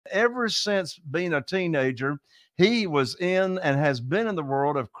ever since being a teenager, he was in and has been in the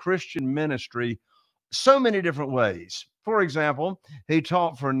world of Christian ministry so many different ways. For example, he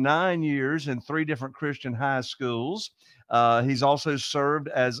taught for 9 years in three different Christian high schools. He's also served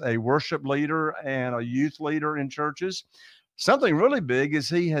as a worship leader and a youth leader in churches. Something really big is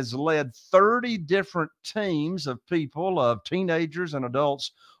he has led 30 different teams of people, of teenagers and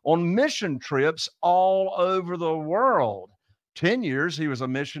adults, on mission trips all over the world. 10 years he was a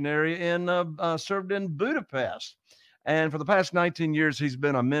missionary and served in Budapest. And for the past 19 years, he's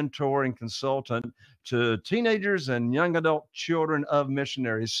been a mentor and consultant to teenagers and young adult children of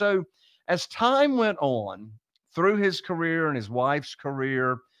missionaries. So as time went on through his career and his wife's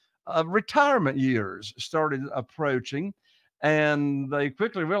career, retirement years started approaching. And they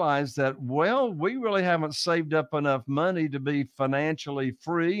quickly realized that, well, we really haven't saved up enough money to be financially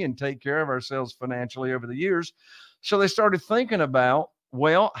free and take care of ourselves financially over the years. So they started thinking about,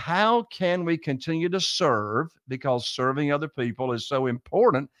 well, how can we continue to serve? Because serving other people is so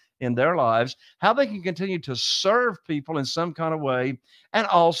important in their lives, how they can continue to serve people in some kind of way and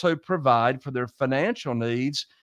also provide for their financial needs